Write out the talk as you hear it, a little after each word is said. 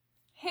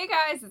Hey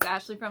guys, it's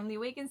Ashley from The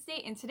Awakened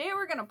State, and today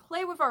we're going to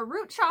play with our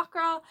root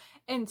chakra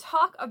and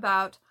talk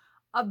about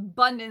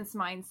abundance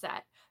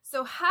mindset.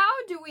 So how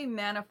do we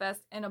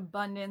manifest an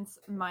abundance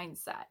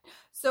mindset?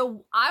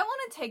 So I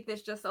want to take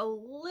this just a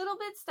little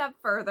bit step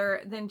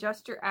further than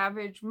just your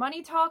average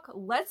money talk.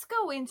 Let's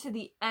go into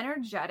the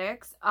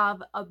energetics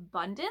of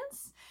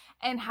abundance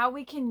and how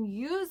we can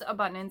use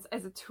abundance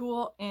as a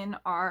tool in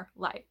our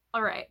life.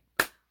 All right,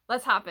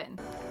 let's hop in.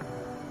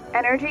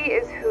 Energy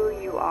is who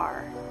you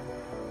are.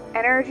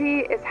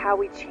 Energy is how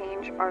we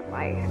change our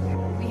life.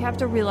 We have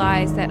to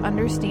realize that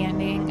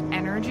understanding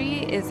energy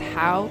is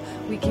how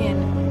we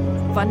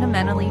can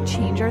fundamentally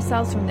change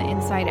ourselves from the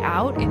inside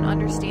out and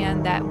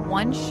understand that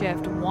one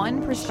shift,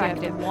 one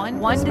perspective, one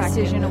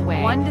decision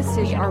away,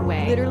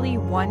 literally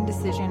one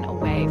decision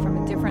away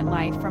from a different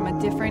life, from a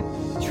different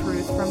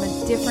truth, from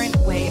a different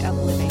way of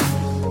living.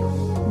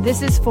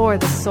 This is for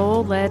the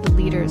soul-led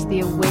leaders,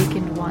 the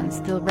awakened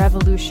ones, the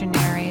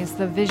revolutionaries,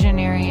 the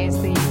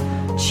visionaries, the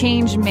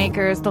change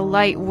makers, the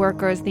light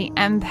workers, the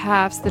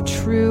empaths, the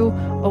true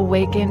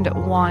awakened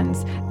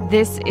ones.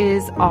 This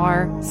is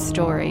our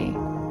story.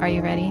 Are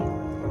you ready?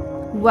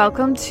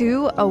 Welcome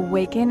to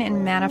Awaken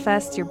and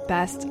Manifest Your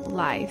Best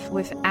Life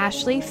with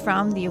Ashley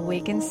from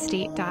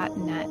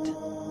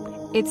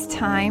theawakenedstate.net. It's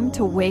time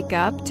to wake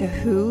up to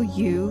who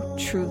you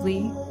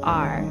truly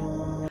are.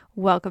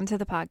 Welcome to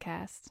the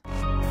podcast.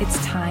 It's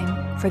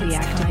time for the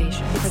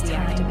activation.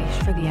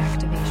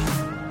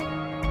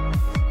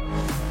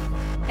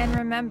 And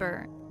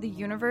remember, the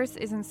universe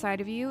is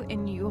inside of you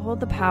and you hold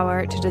the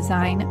power to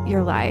design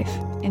your life.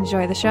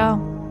 Enjoy the show.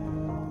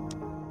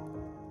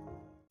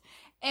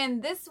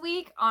 And this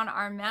week on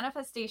our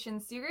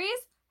manifestation series,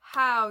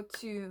 How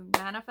to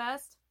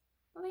Manifest,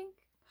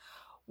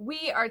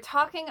 we are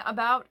talking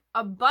about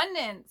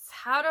abundance,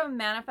 how to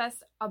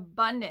manifest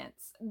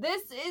abundance.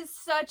 This is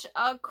such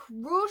a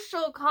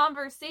crucial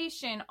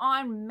conversation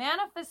on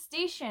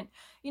manifestation.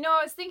 You know,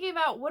 I was thinking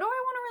about what do I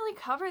want to really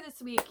cover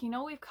this week? You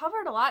know, we've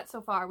covered a lot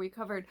so far. We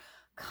covered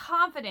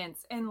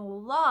confidence and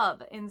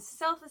love and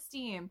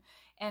self-esteem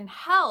and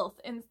health.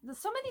 And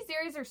some of these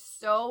areas are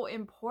so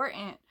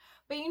important.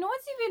 But you know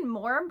what's even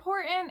more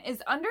important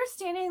is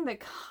understanding the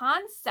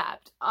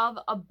concept of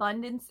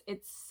abundance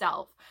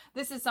itself.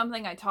 This is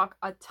something I talk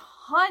a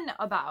ton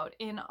about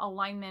in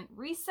Alignment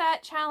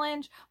Reset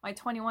Challenge, my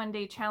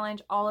 21-day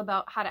challenge, all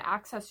about how to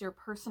access your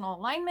personal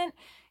alignment.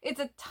 It's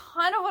a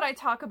ton of what I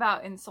talk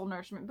about in Soul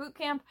Nourishment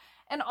Bootcamp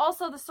and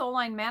also the Soul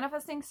Line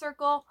Manifesting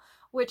Circle,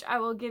 which I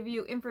will give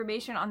you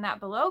information on that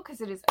below because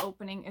it is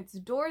opening its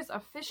doors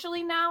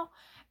officially now.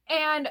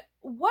 And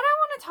what I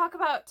want to talk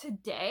about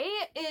today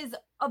is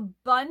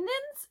abundance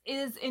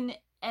is an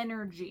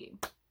energy.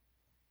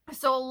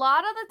 So a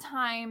lot of the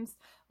times,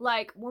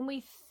 like when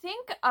we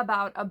think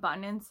about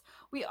abundance,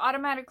 we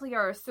automatically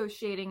are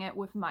associating it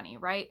with money,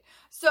 right?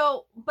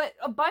 So, but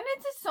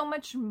abundance is so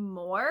much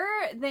more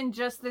than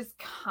just this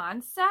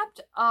concept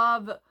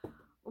of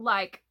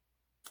like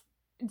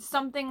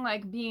something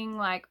like being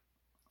like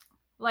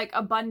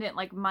abundant,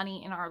 like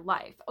money in our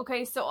life.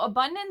 Okay, so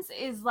abundance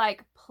is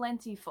like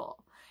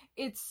plentiful.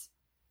 It's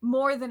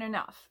more than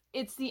enough.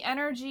 It's the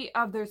energy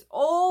of there's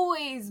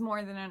always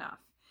more than enough.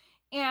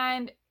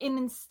 And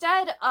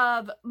instead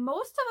of,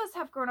 most of us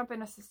have grown up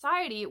in a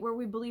society where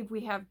we believe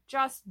we have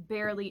just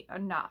barely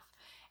enough.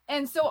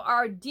 And so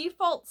our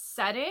default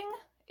setting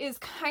is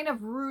kind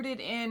of rooted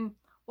in,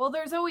 well,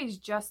 there's always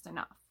just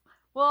enough.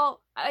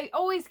 Well, I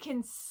always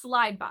can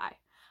slide by.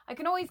 I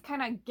can always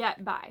kind of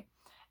get by.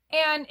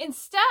 And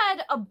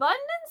instead,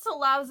 abundance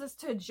allows us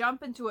to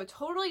jump into a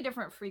totally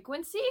different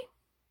frequency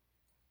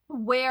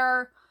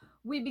where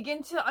we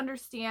begin to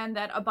understand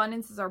that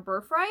abundance is our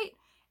birthright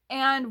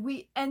and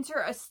we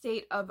enter a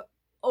state of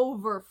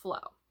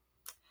overflow.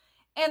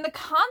 And the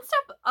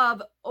concept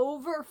of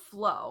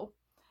overflow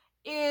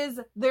is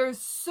there's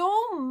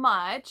so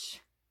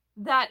much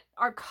that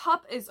our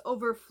cup is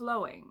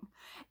overflowing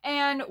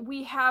and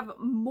we have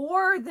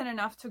more than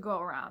enough to go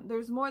around.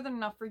 There's more than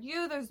enough for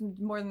you. There's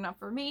more than enough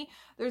for me.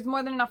 There's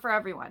more than enough for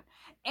everyone.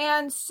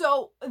 And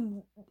so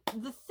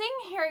the thing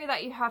here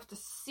that you have to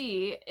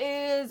see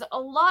is a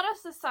lot of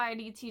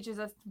society teaches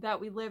us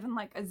that we live in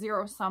like a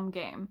zero-sum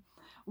game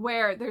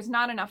where there's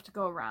not enough to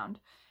go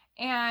around.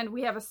 And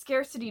we have a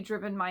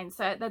scarcity-driven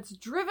mindset that's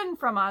driven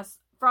from us,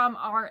 from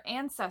our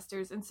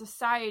ancestors in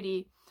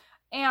society,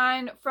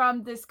 and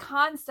from this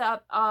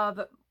concept of,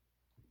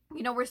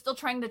 you know, we're still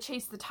trying to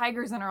chase the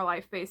tigers in our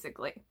life,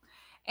 basically.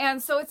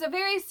 And so it's a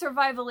very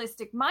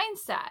survivalistic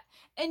mindset.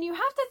 And you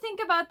have to think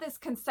about this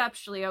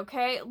conceptually,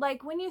 okay?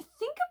 Like when you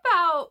think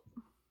about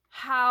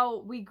how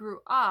we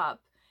grew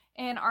up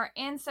and our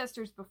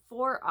ancestors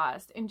before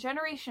us and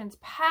generations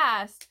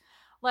past,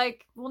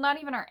 like, well, not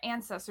even our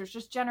ancestors,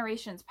 just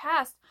generations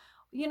past,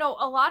 you know,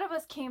 a lot of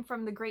us came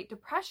from the Great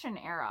Depression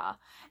era.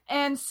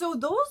 And so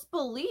those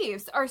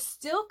beliefs are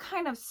still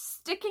kind of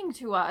sticking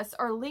to us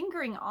or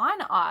lingering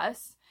on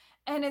us.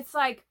 And it's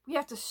like, we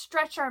have to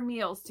stretch our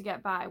meals to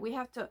get by. We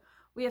have to,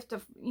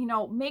 you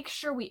know, make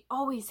sure we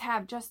always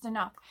have just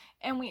enough.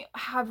 And we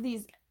have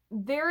these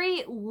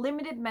very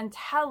limited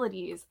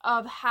mentalities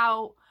of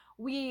how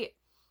we're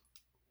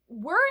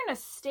in a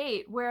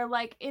state where,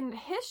 like, in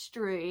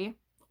history,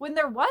 when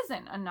there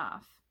wasn't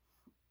enough.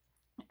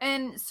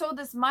 And so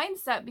this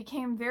mindset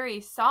became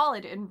very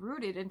solid and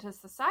rooted into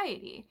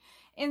society.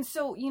 And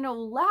so,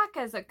 lack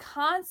as a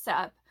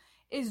concept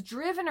is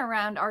driven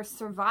around our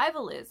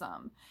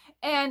survivalism,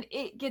 and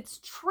it gets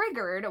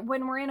triggered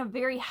when we're in a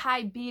very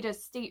high beta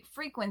state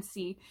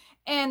frequency,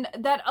 and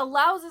that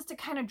allows us to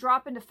kind of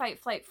drop into fight,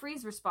 flight,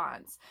 freeze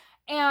response.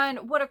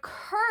 And what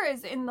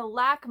occurs in the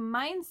lack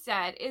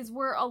mindset is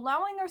we're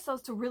allowing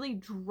ourselves to really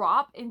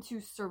drop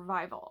into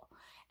survival.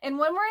 And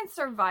when we're in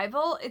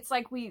survival, it's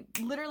like we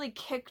literally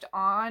kicked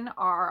on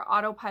our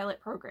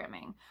autopilot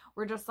programming.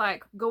 We're just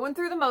like going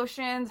through the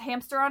motions,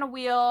 hamster on a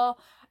wheel,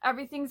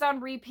 everything's on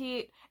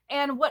repeat.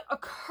 And what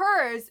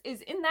occurs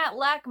is, in that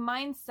lack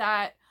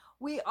mindset,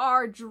 we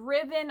are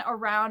driven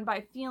around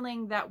by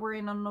feeling that we're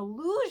in an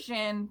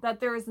illusion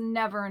that there is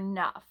never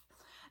enough.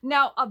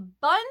 Now,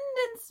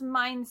 abundance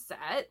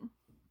mindset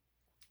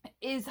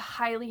is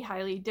highly,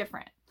 highly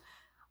different.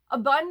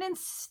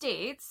 Abundance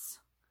states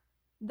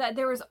that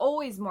there is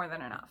always more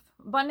than enough.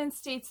 Abundance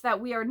states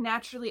that we are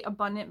naturally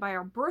abundant by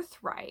our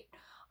birthright.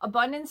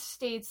 Abundance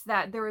states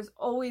that there is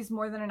always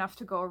more than enough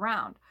to go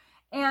around.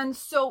 And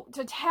so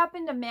to tap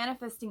into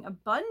manifesting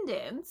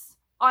abundance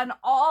on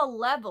all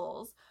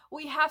levels,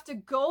 we have to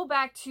go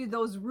back to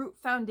those root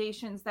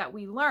foundations that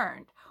we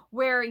learned,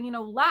 where,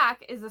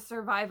 lack is a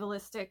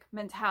survivalistic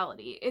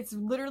mentality. It's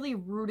literally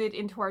rooted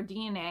into our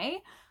DNA,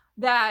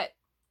 that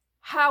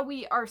how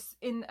we are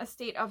in a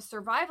state of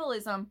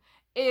survivalism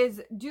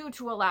is due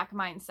to a lack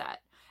mindset.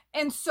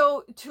 And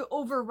so to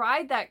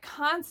override that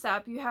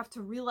concept, you have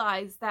to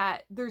realize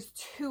that there's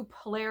two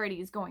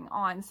polarities going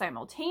on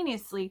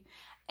simultaneously,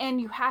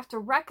 and you have to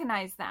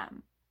recognize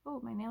them. Oh,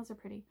 my nails are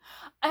pretty.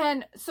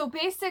 And so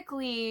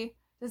basically,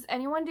 does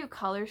anyone do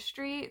Color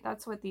Street?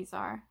 That's what these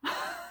are.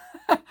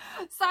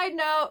 Side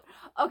note.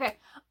 Okay.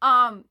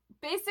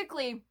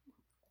 Basically,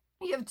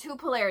 you have two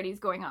polarities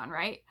going on,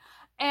 right?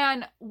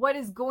 And what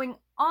is going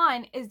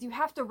on is you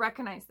have to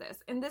recognize this.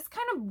 And this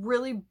kind of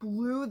really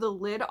blew the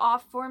lid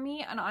off for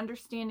me on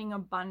understanding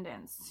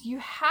abundance. You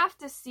have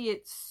to see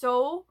it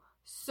so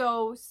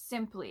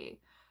simply.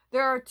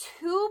 There are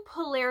two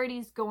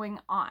polarities going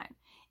on.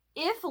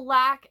 If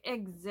lack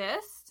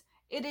exists,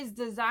 it is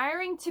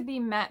desiring to be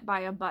met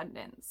by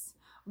abundance.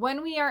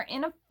 When we are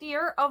in a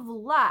fear of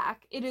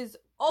lack, it is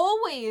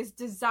always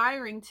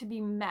desiring to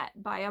be met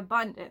by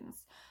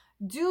abundance,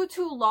 due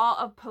to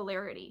law of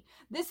polarity.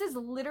 This is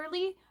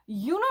literally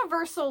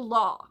universal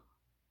law.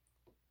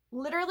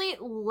 Literally,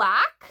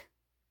 lack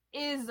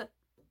is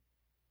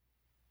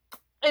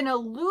an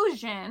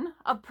illusion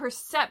of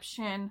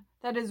perception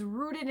that is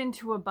rooted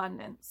into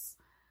abundance.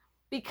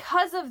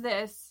 Because of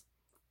this,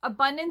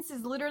 abundance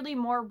is literally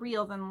more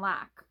real than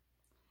lack.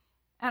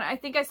 And I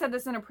think I said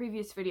this in a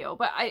previous video,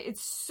 but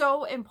it's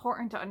so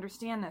important to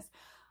understand this.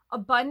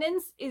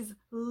 Abundance is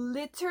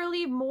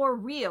literally more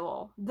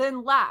real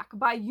than lack.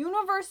 By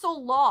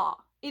universal law,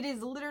 it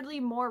is literally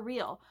more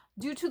real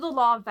due to the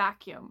law of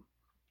vacuum.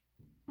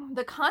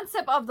 The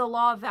concept of the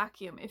law of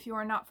vacuum, if you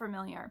are not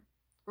familiar,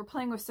 we're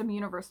playing with some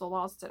universal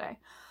laws today.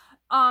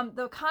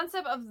 The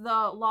concept of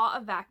the law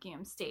of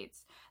vacuum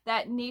states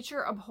that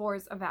nature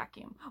abhors a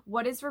vacuum.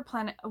 What is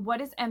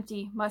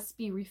empty must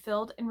be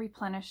refilled and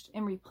replenished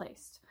and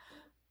replaced.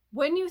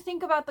 When you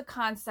think about the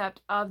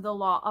concept of the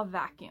law of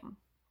vacuum,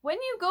 when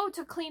you go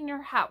to clean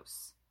your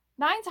house,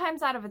 9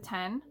 times out of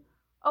 10,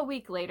 a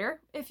week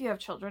later, if you have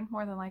children,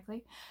 more than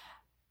likely,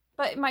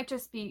 but it might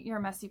just be you're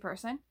a messy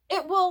person,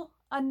 it will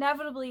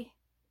inevitably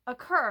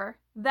occur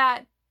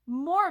that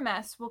more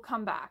mess will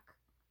come back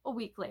a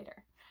week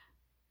later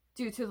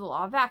due to the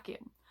law of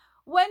vacuum.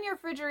 When your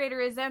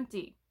refrigerator is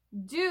empty,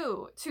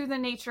 due to the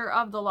nature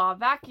of the law of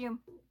vacuum,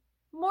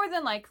 more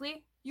than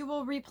likely you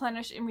will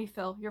replenish and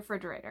refill your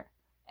refrigerator,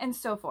 and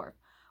so forth.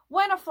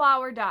 When a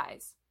flower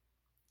dies,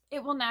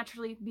 it will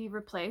naturally be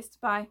replaced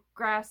by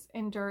grass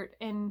and dirt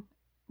and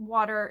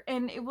water,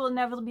 and it will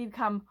inevitably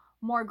become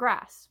more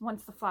grass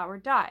once the flower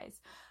dies.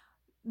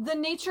 The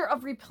nature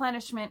of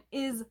replenishment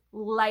is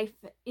life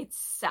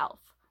itself.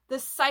 The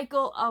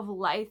cycle of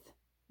life,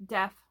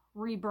 death,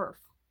 rebirth.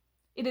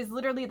 It is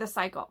literally the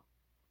cycle.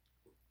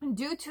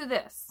 Due to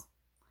this,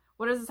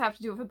 what does this have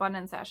to do with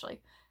abundance, Ashley?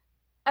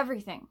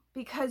 Everything.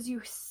 Because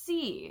you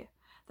see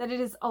that it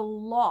is a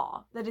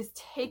law that is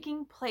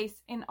taking place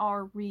in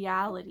our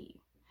reality.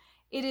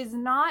 It is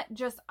not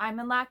just I'm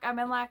in lack, blah,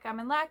 blah,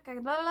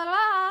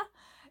 blah.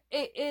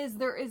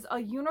 There is a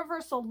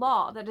universal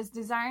law that is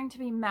desiring to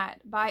be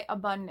met by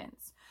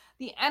abundance.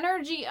 The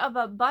energy of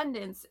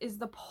abundance is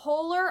the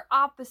polar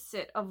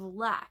opposite of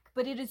lack,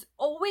 but it is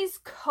always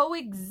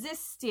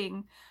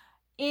coexisting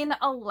in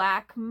a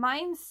lack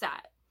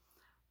mindset.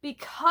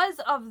 Because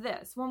of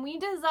this, when we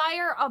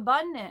desire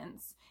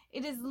abundance,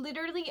 it is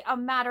literally a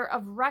matter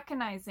of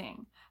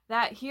recognizing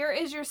that here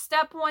is your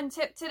step 1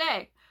 tip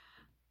today.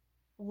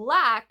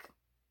 Lack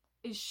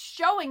is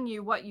showing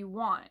you what you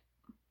want.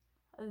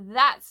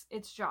 That's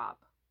its job.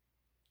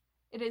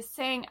 It is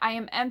saying, I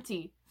am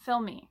empty,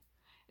 fill me.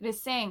 It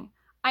is saying,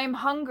 I am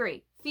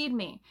hungry, feed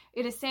me.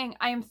 It is saying,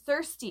 I am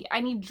thirsty, I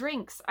need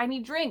drinks, I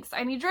need drinks,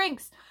 I need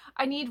drinks,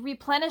 I need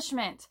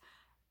replenishment.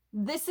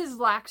 This is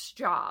lack's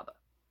job.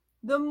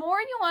 The more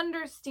you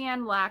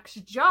understand lack's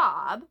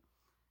job,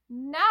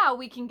 now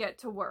we can get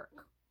to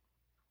work.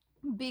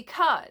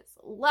 Because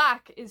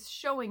lack is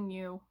showing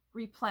you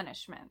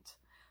replenishment.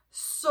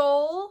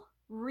 Soul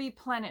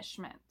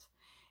replenishment.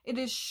 It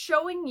is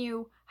showing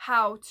you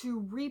how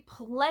to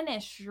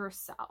replenish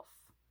yourself.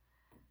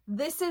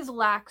 This is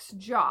lack's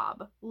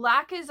job.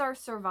 Lack is our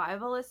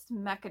survivalist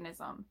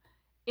mechanism.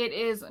 It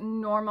is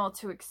normal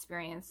to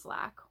experience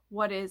lack.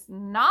 What is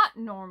not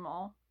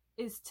normal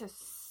is to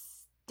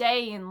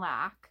stay in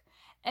lack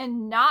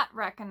and not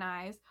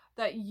recognize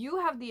that you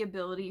have the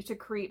ability to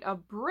create a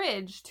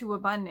bridge to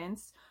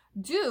abundance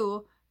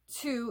due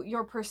to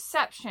your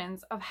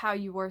perceptions of how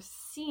you are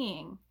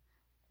seeing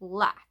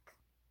lack.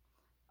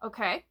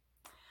 Okay?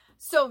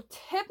 So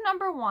tip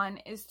number 1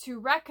 is to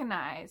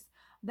recognize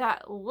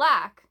that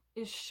lack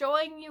is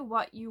showing you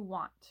what you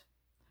want.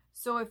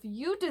 So if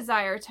you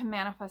desire to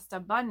manifest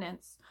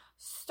abundance,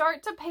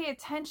 start to pay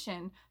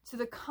attention to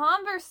the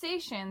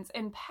conversations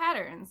and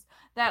patterns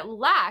that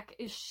lack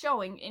is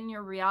showing in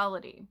your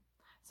reality.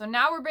 So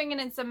now we're bringing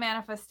in some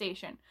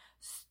manifestation.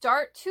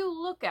 Start to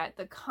look at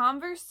the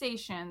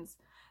conversations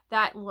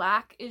that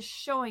lack is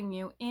showing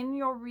you in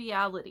your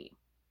reality.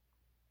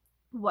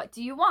 What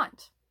do you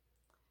want?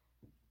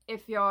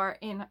 If you're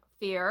in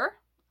fear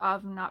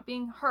of not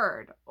being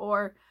heard,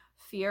 or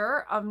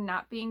fear of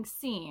not being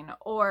seen,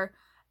 or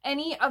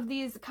any of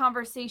these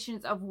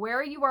conversations of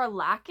where you are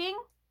lacking,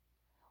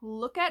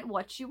 look at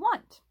what you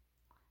want.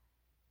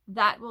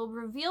 That will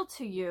reveal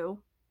to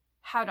you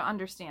how to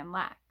understand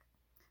lack.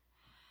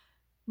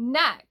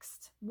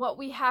 Next, what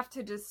we have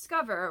to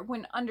discover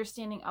when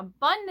understanding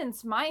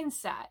abundance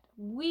mindset,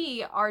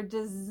 we are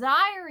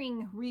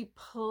desiring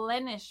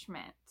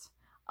replenishment.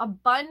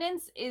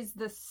 Abundance is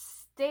the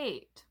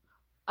state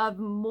of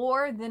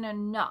more than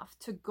enough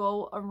to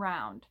go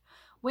around.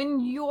 When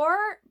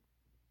you're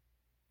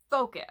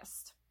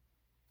focused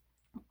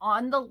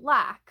on the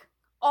lack,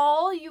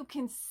 all you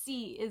can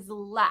see is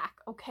lack,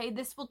 okay?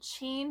 This will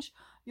change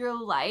your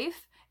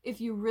life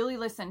if you really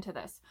listen to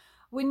this.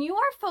 When you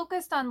are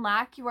focused on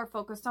lack, you are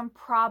focused on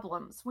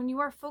problems. When you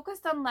are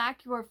focused on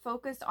lack, you are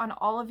focused on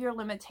all of your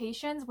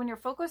limitations. When you're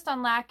focused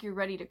on lack, you're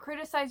ready to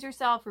criticize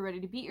yourself, you're ready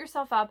to beat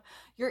yourself up.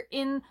 You're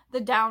in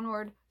the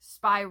downward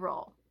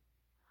spiral.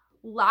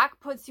 Lack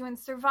puts you in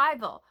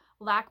survival.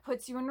 Lack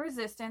puts you in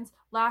resistance.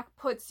 Lack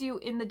puts you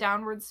in the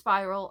downward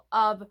spiral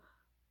of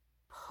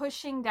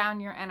pushing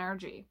down your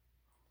energy.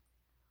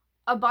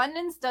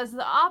 Abundance does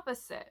the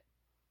opposite.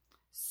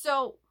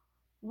 So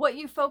what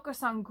you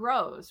focus on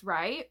grows,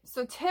 right?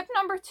 So tip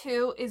number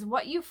 2 is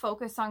what you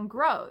focus on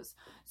grows.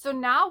 So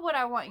now what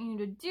I want you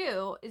to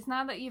do is,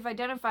 now that you've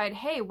identified,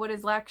 hey, what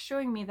is lack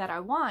showing me that I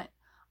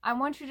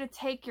want you to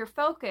take your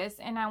focus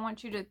and I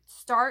want you to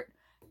start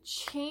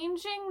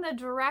changing the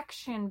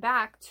direction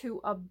back to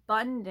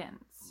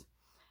abundance.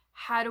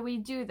 How do we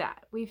do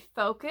that? We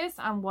focus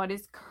on what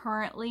is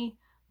currently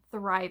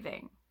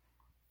thriving.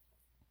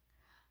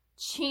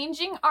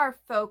 Changing our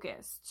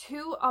focus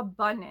to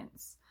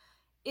abundance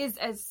is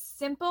as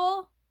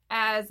simple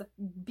as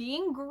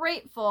being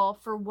grateful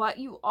for what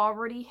you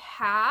already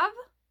have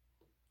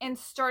and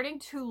starting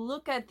to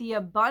look at the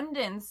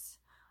abundance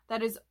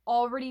that is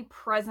already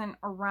present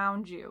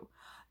around you.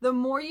 The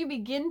more you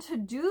begin to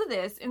do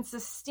this and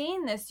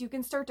sustain this, you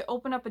can start to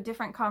open up a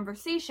different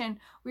conversation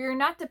where you're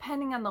not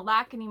depending on the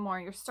lack anymore.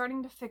 You're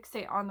starting to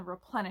fixate on the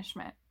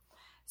replenishment.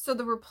 So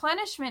the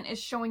replenishment is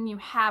showing you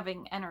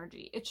having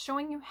energy. It's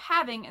showing you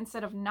having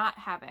instead of not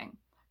having.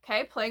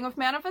 Okay, playing with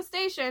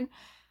manifestation.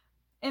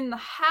 In the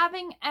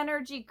having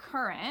energy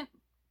current,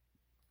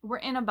 we're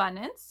in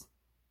abundance.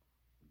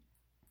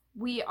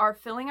 We are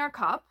filling our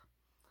cup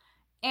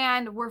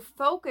and we're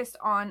focused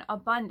on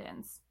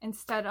abundance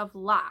instead of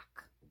lack.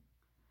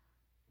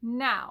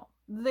 Now,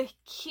 the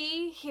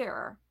key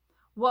here,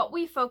 what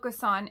we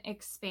focus on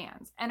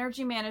expands.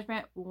 Energy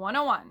Management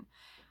 101.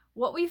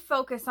 What we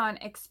focus on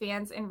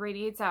expands and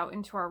radiates out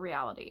into our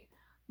reality.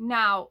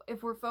 Now,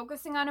 if we're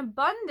focusing on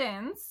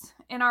abundance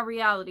in our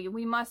reality,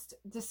 we must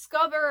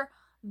discover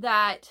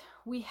that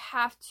we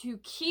have to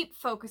keep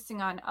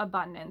focusing on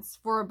abundance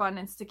for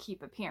abundance to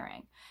keep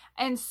appearing.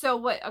 And so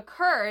what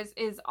occurs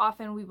is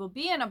often we will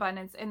be in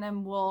abundance and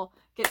then we'll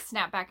get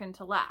snapped back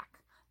into lack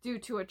due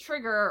to a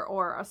trigger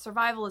or a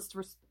survivalist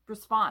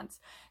response.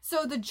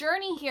 So the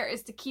journey here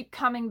is to keep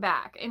coming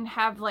back and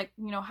have, like,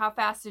 how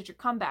fast is your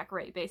comeback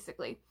rate,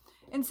 basically.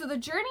 And so the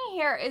journey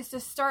here is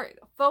to start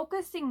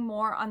focusing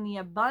more on the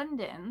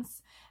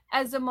abundance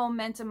as a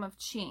momentum of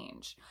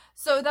change.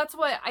 So that's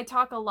what I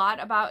talk a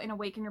lot about in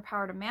Awaken Your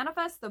Power to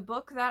Manifest, the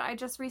book that I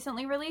just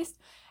recently released,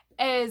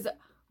 is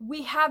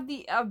we have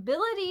the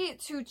ability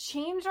to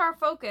change our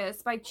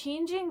focus by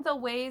changing the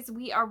ways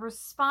we are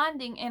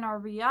responding in our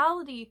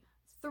reality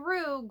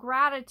through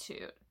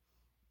gratitude.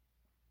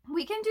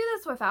 We can do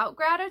this without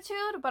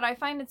gratitude, but I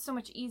find it's so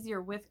much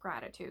easier with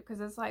gratitude because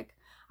it's like,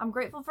 I'm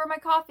grateful for my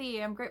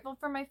coffee. I'm grateful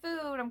for my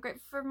food. I'm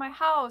grateful for my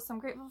house. I'm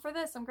grateful for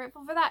this. I'm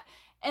grateful for that.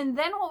 And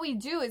then what we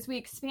do is we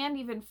expand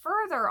even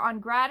further on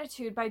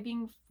gratitude by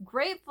being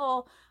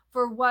grateful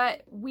for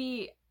what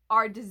we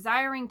are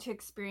desiring to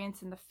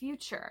experience in the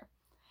future.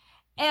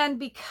 And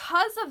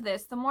because of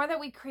this, the more that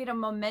we create a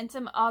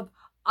momentum of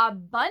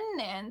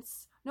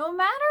abundance, no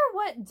matter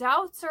what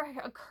doubts are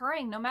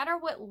occurring, no matter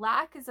what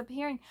lack is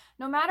appearing,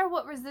 no matter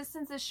what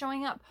resistance is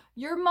showing up,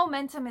 your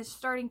momentum is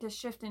starting to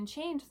shift and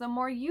change the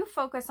more you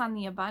focus on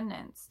the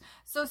abundance.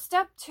 So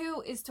step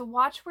 2 is to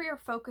watch where your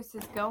focus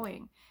is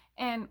going.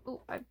 And,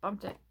 I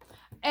bumped it.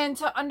 And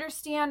to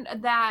understand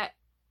that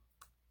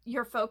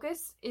your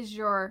focus is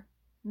your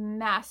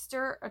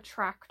master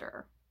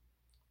attractor.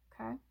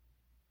 Okay?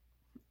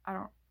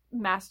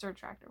 Master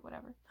attractor,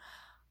 whatever.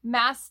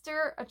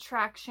 Master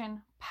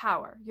attraction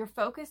power. Your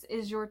focus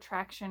is your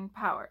attraction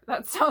power.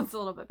 That sounds a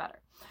little bit better.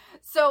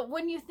 So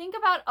when you think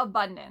about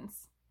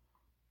abundance,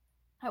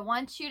 I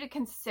want you to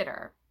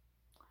consider,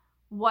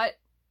 what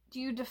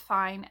do you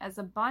define as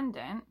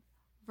abundant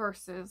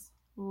versus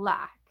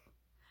lack?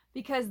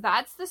 Because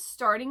that's the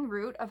starting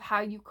root of how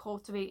you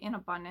cultivate an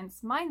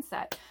abundance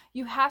mindset.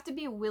 You have to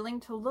be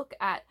willing to look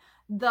at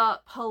the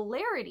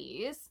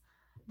polarities,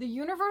 the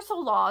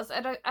universal laws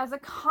as a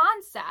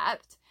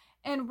concept,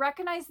 and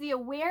recognize the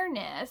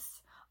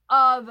awareness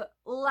of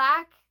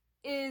lack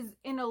is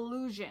an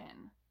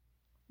illusion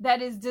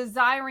that is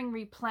desiring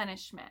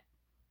replenishment.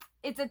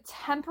 It's a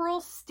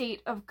temporal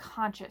state of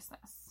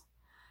consciousness.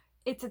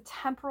 It's a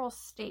temporal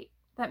state.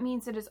 That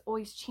means it is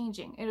always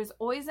changing. It is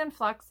always in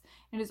flux.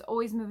 It is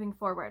always moving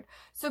forward.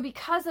 So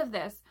because of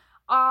this,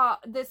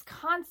 this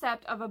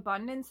concept of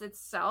abundance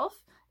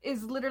itself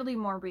is literally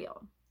more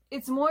real.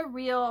 It's more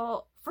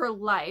real for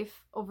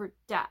life over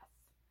death.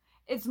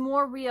 It's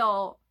more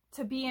real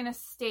to be in a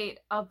state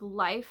of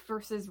life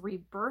versus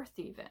rebirth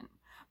even,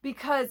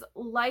 because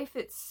life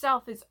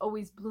itself is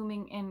always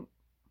blooming in,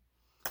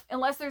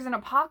 unless there's an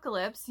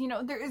apocalypse,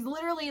 there is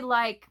literally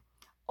like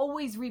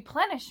always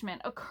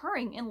replenishment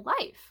occurring in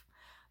life.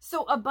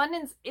 So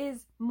abundance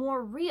is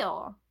more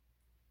real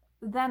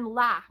than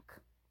lack.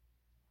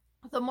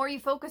 The more you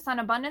focus on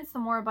abundance, the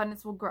more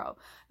abundance will grow.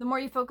 The more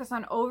you focus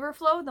on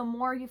overflow, the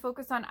more you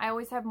focus on I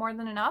always have more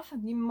than enough,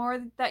 the more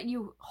that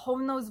you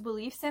hone those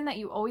beliefs in that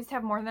you always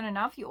have more than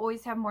enough, you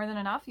always have more than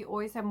enough, you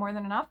always have more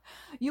than enough,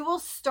 you will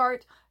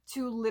start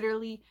to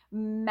literally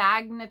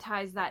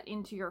magnetize that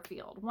into your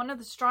field. One of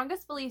the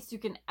strongest beliefs you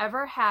can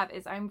ever have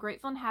is I'm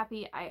grateful and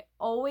happy. I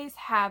always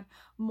have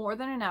more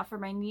than enough for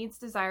my needs,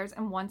 desires,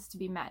 and wants to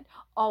be met.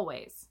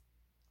 Always.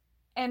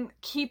 And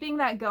keeping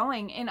that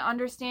going and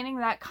understanding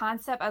that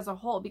concept as a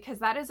whole, because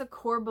that is a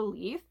core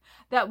belief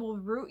that will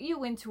root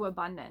you into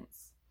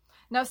abundance.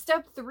 Now,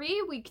 step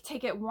 3, we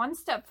take it one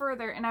step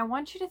further, and I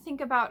want you to think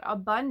about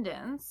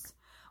abundance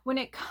when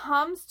it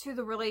comes to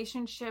the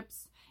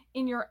relationships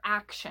in your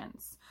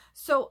actions.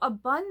 So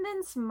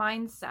abundance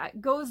mindset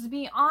goes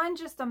beyond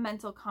just a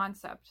mental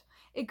concept.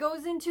 It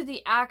goes into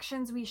the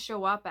actions we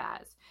show up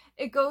as.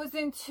 It goes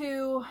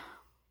into,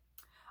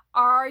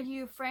 are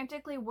you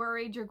frantically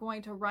worried you're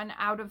going to run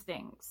out of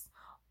things?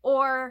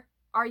 Or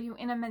are you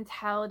in a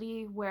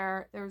mentality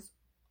where there's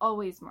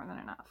always more than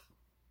enough?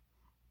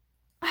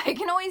 I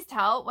can always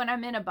tell when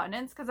I'm in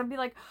abundance because I'll be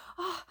like,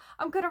 oh,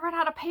 I'm going to run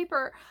out of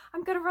paper.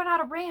 I'm going to run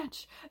out of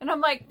ranch. And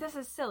I'm like, this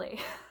is silly.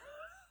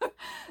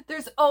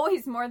 There's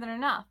always more than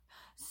enough.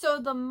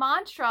 So the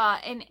mantra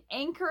and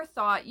anchor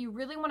thought you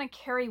really want to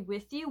carry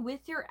with you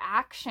with your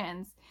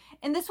actions,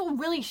 and this will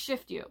really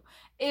shift you,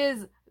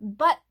 is,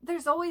 but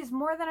there's always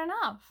more than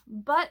enough.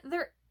 But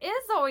there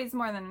is always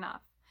more than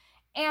enough.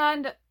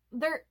 And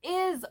there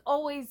is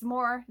always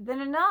more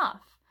than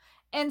enough.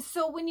 And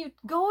so when you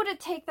go to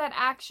take that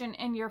action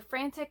and you're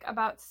frantic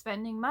about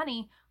spending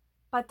money,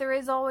 but there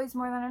is always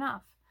more than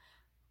enough.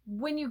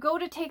 When you go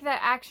to take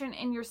that action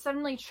and you're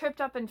suddenly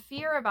tripped up in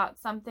fear about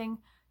something,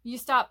 you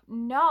stop,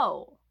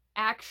 no,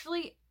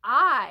 actually,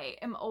 I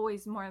am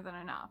always more than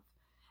enough.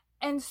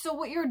 And so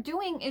what you're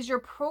doing is you're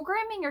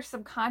programming your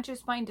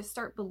subconscious mind to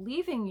start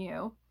believing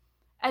you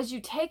as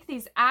you take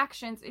these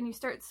actions and you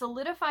start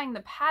solidifying the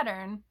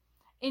pattern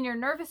in your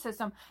nervous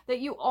system that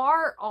you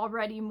are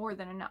already more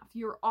than enough.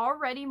 You're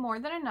already more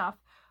than enough.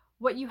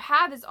 What you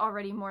have is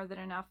already more than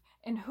enough.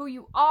 And who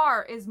you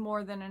are is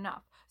more than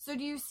enough. So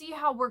do you see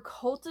how we're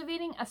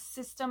cultivating a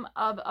system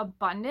of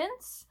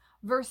abundance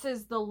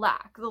versus the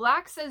lack? The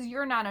lack says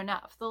you're not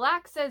enough. The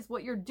lack says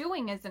what you're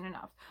doing isn't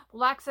enough. The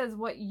lack says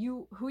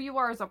who you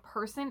are as a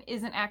person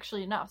isn't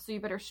actually enough. So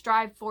you better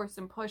strive, force,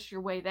 and push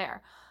your way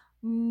there.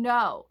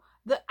 No,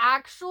 the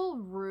actual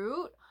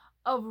root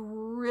of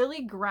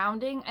really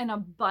grounding an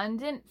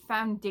abundant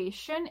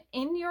foundation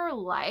in your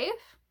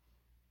life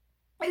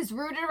is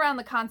rooted around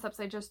the concepts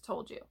I just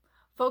told you.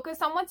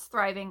 Focus on what's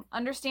thriving.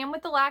 Understand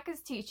what the lack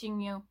is teaching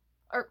you.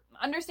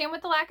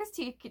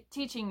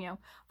 Teaching you.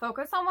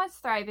 Focus on what's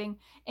thriving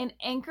and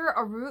anchor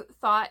a root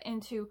thought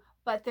into,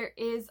 but there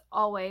is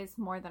always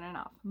more than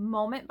enough.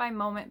 Moment by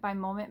moment by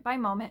moment by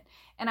moment.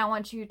 And I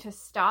want you to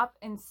stop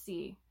and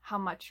see how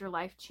much your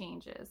life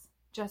changes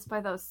just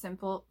by those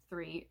simple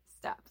 3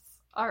 steps.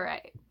 All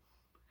right.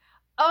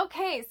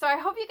 Okay, so I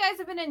hope you guys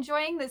have been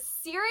enjoying this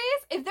series.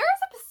 If there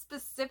is a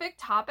specific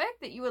topic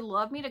that you would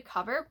love me to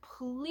cover,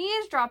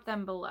 please drop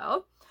them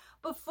below.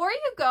 Before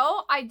you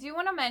go, I do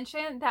want to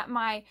mention that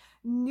my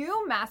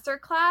new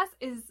masterclass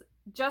is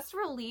just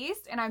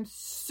released, and I'm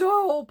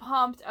so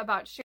pumped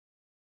about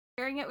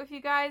sharing it with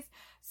you guys.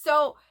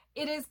 So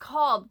it is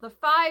called The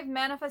 5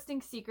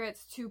 Manifesting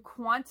Secrets to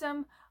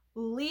Quantum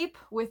Leap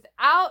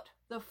Without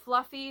the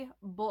Fluffy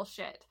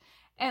Bullshit.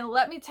 And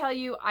let me tell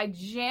you, I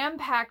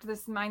jam-packed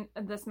this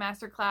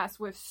masterclass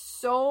with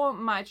so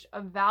much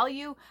of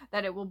value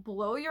that it will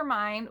blow your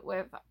mind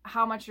with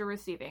how much you're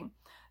receiving.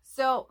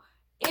 So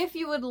if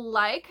you would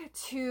like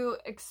to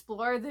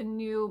explore the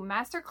new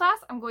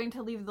masterclass, I'm going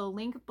to leave the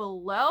link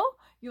below.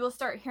 You will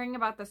start hearing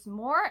about this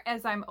more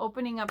as I'm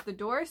opening up the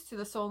doors to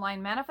the Soul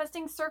Line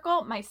Manifesting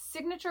Circle, my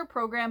signature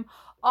program,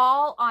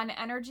 all on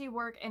energy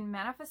work and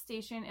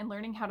manifestation, and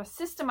learning how to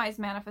systemize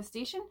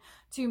manifestation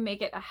to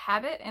make it a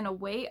habit and a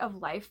way of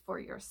life for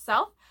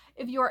yourself.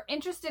 If you are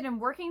interested in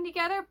working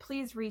together,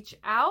 please reach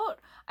out.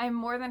 I'm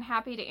more than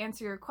happy to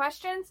answer your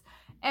questions.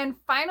 And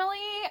finally,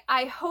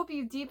 I hope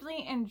you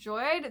deeply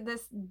enjoyed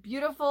this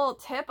beautiful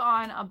tip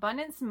on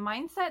abundance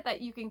mindset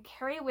that you can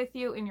carry with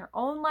you in your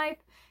own life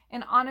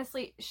and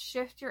honestly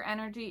shift your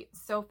energy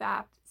so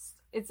fast.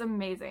 It's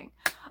amazing.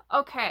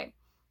 Okay.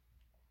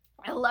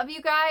 I love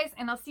you guys,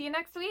 and I'll see you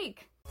next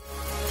week.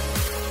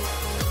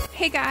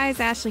 Hey guys,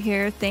 Ashley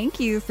here.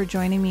 Thank you for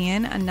joining me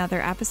in another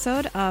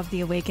episode of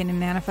the Awaken and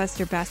Manifest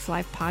Your Best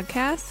Life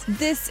podcast.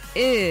 This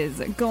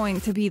is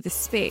going to be the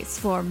space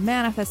for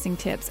manifesting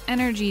tips,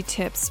 energy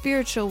tips,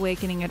 spiritual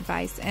awakening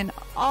advice, and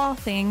all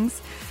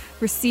things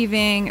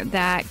receiving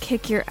that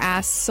kick your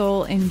ass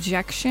soul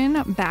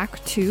injection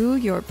back to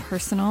your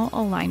personal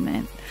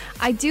alignment.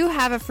 I do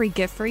have a free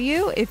gift for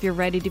you if you're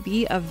ready to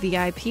be a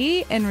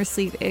VIP and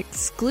receive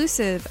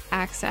exclusive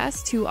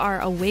access to our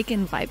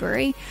Awakened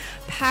library,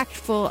 packed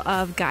full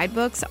of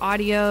guidebooks,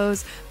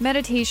 audios,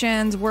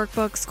 meditations,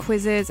 workbooks,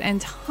 quizzes,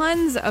 and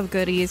tons of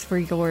goodies for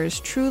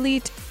yours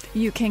truly.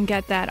 You can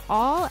get that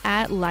all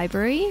at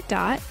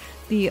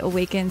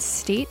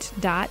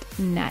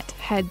library.theawakenedstate.net.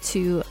 Head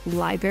to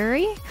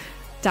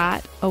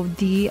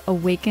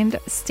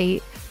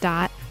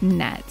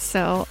library.theawakenedstate.net.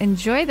 So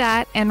enjoy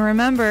that, and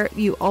remember,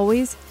 you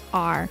always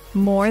are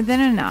more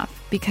than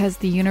enough because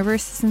the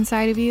universe is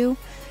inside of you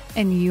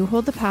and you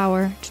hold the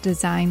power to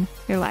design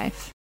your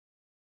life.